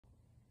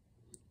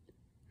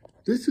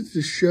This is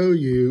to show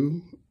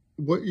you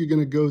what you're going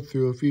to go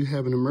through if you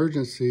have an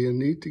emergency and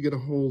need to get a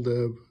hold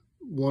of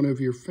one of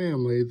your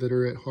family that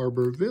are at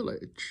Harbor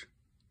Village.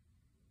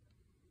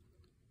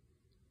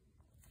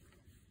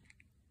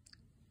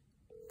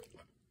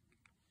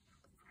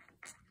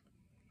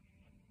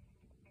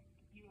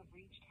 You have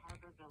reached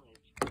Harbor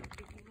Village.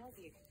 If you know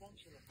the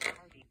extension of the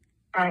party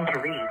trying to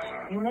reach,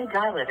 you may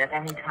dial it at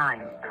any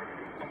time.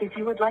 If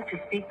you would like to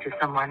speak to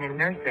someone in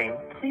nursing,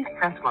 please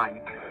press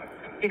 1.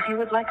 If you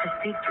would like to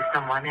speak to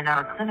someone in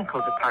our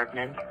clinical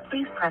department,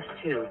 please press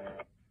 2.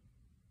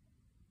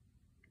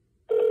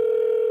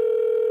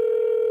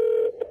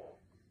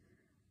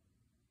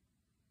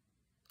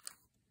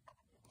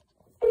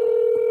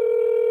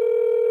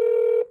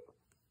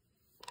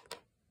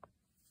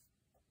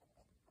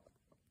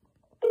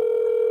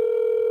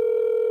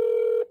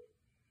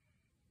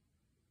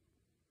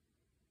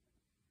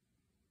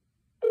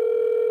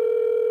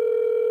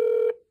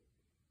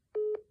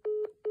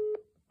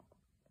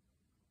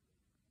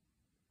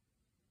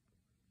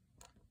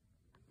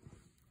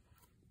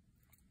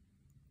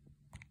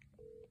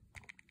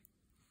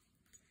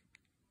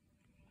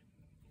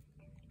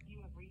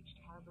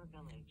 Harbor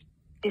Village.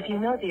 If you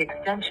know the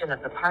extension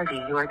of the party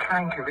you are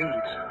trying to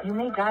reach, you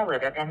may dial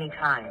it at any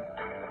time.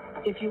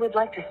 If you would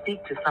like to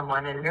speak to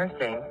someone in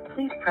nursing,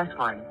 please press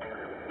 1.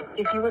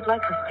 If you would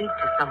like to speak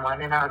to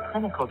someone in our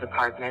clinical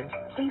department,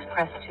 please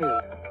press 2.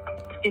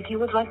 If you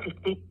would like to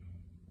speak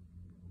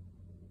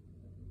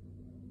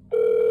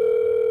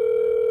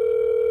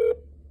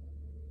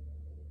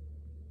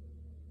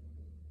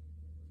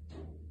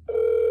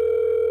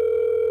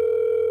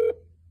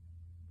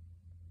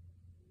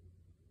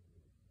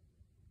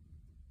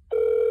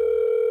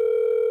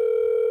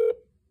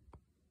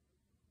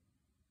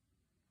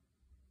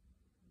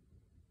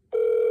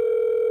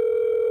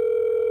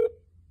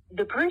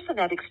The person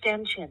at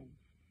extension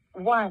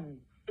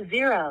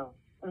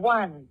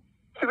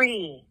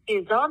 1013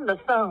 is on the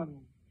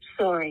phone.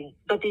 Sorry,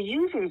 but the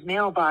user's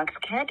mailbox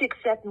can't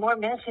accept more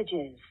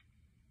messages.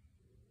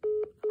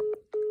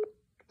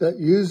 That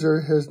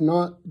user has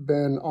not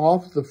been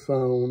off the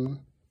phone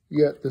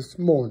yet this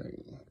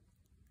morning.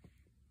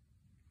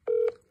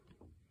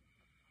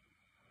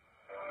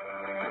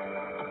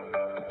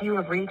 You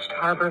have reached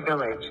Harbor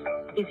Village.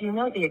 If you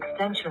know the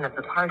extension of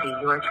the party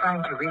you are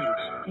trying to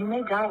reach, you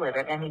may dial it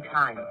at any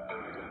time.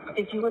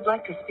 If you would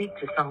like to speak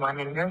to someone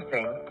in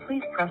nursing,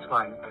 please press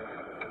 1.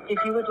 If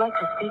you would like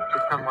to speak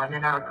to someone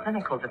in our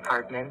clinical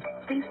department,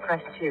 please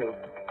press 2.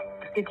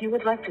 If you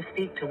would like to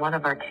speak to one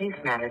of our case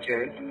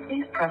managers,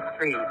 please press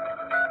 3.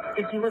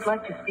 If you would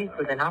like to speak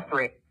with an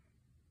operator,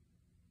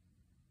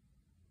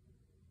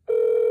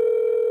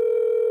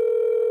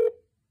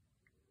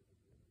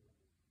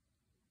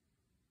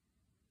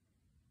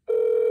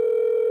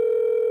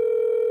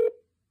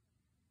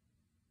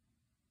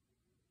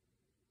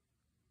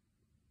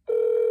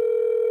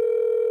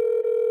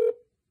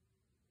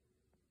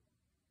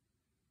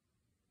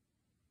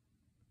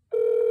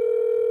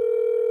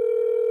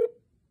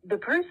 the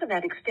person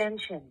at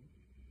extension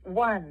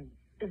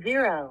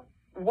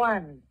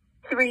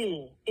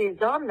 1013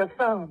 is on the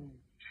phone.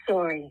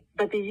 Sorry,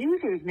 but the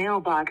user's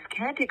mailbox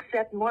can't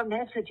accept more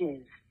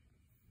messages.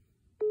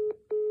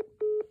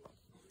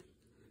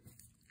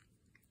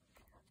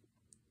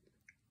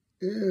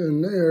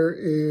 And there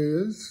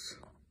is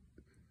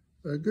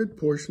a good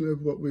portion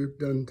of what we've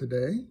done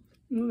today.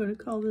 We're going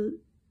to call the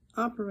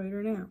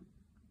operator now.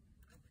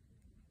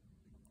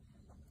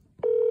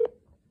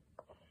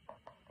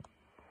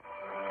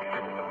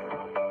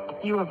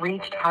 You have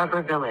reached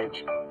Harbor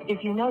Village.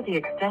 If you know the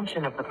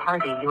extension of the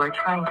party you are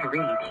trying to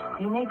reach,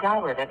 you may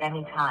dial it at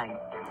any time.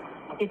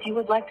 If you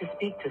would like to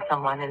speak to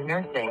someone in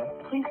nursing,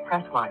 please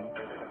press 1.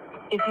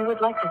 If you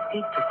would like to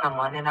speak to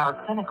someone in our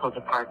clinical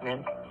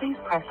department, please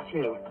press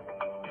 2.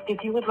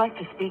 If you would like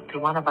to speak to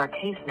one of our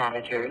case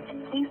managers,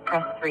 please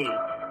press 3.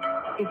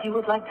 If you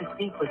would like to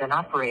speak with an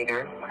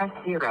operator, press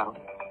 0.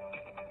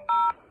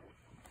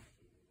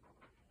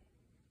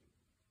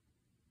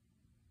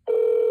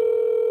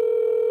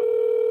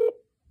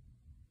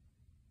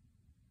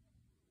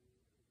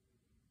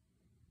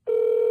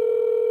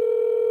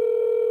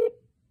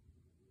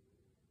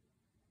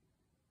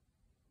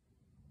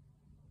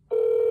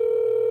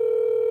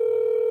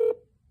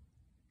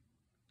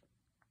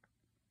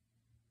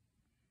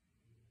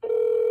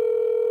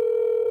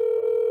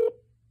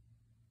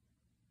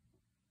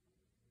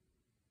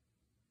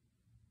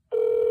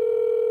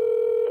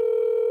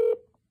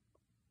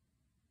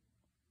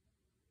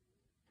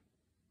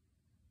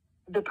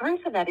 The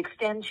person at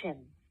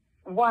extension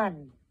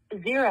 1000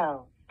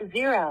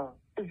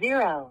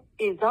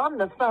 is on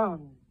the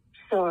phone.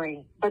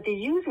 Sorry, but the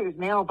user's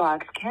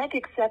mailbox can't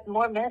accept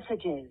more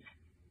messages.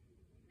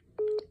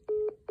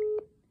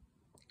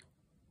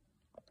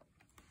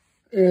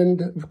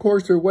 And of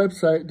course, their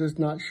website does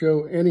not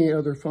show any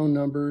other phone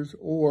numbers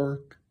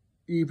or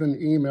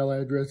even email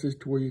addresses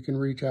to where you can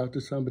reach out to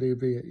somebody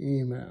via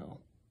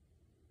email.